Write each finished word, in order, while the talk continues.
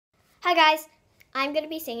Hi guys, I'm going to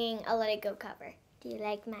be singing a Let It Go cover. Do you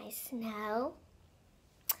like my snow?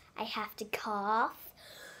 I have to cough.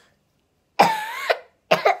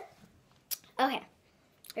 Okay,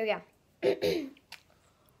 here we go.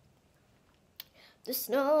 The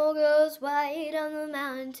snow goes white on the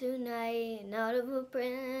mountain tonight, not a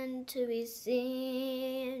footprint to be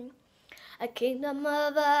seen. A kingdom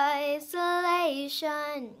of isolation,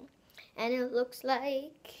 and it looks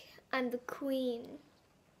like I'm the queen.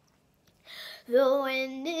 The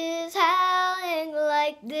wind is howling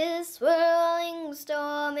like this swirling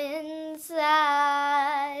storm inside.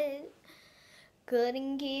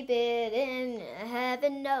 Couldn't keep it in,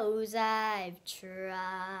 heaven knows I've tried.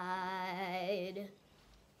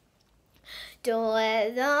 Don't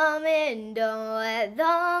let them in, don't let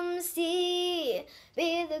them see.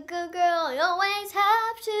 Be the good girl you always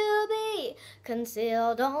have to be.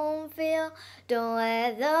 Conceal, don't feel, don't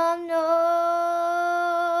let them know.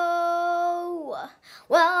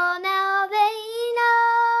 Well, now they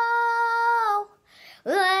know.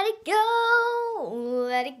 Let it go,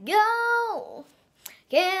 let it go.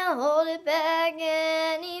 Can't hold it back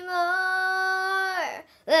anymore.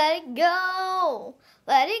 Let it go,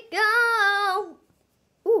 let it go.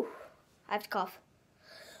 Ooh, I have to cough.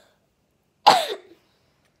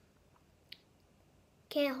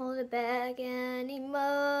 Can't hold it back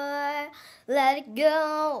anymore. Let it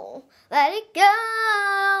go, let it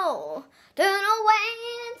go. Turn away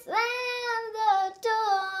and slam the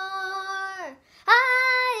door.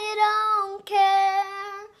 I don't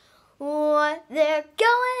care what they're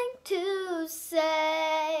going to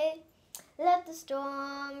say. Let the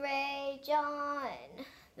storm rage on.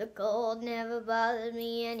 The cold never bothered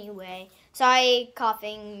me anyway. Sorry,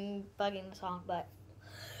 coughing, bugging the song, but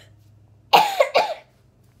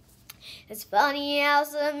it's funny how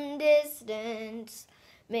some distance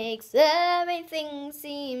makes everything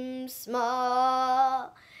seem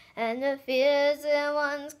small. And the fears that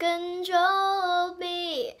once controlled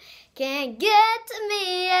me can't get to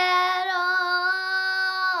me at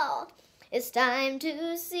all. It's time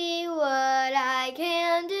to see what I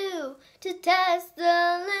can do to test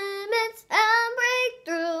the limits and break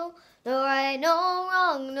through. No right, no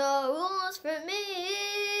wrong, no rules for me.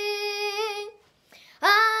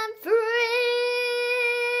 I'm free.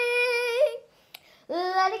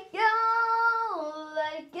 Let it go,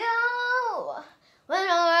 let it go. When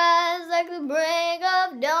I rise like the break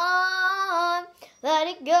of dawn. Let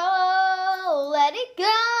it go, let it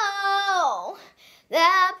go.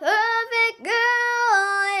 That perfect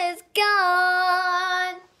girl is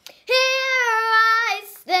gone. Here I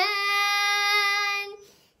stand,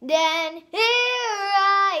 and here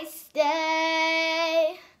I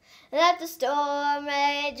stay. Let the storm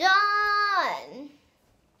rage on.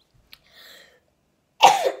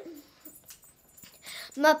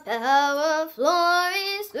 My power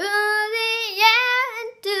flows through the air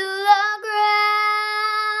into the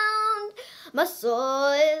ground. My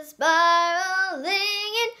soul is spiraling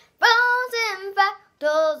in frozen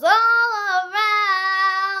fractals all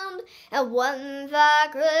around. And one fire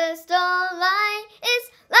crystal light is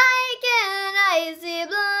like an icy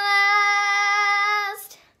blast.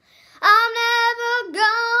 I'm never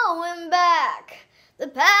going back. The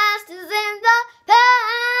past is in the past.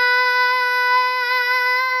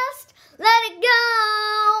 Let it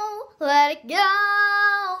go, let it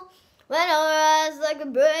go. When I rise like the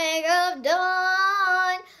break of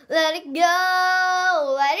dawn. Let it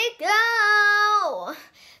go, let it go.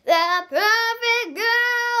 That perfect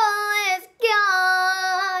girl is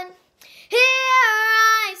gone. Here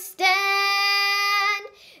I stand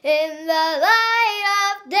in the light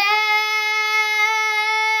of day.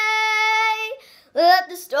 Let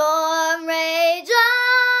the storm rage on.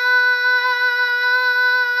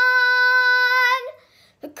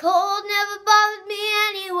 The cold never bothered me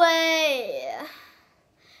anyway.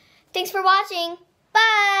 Thanks for watching.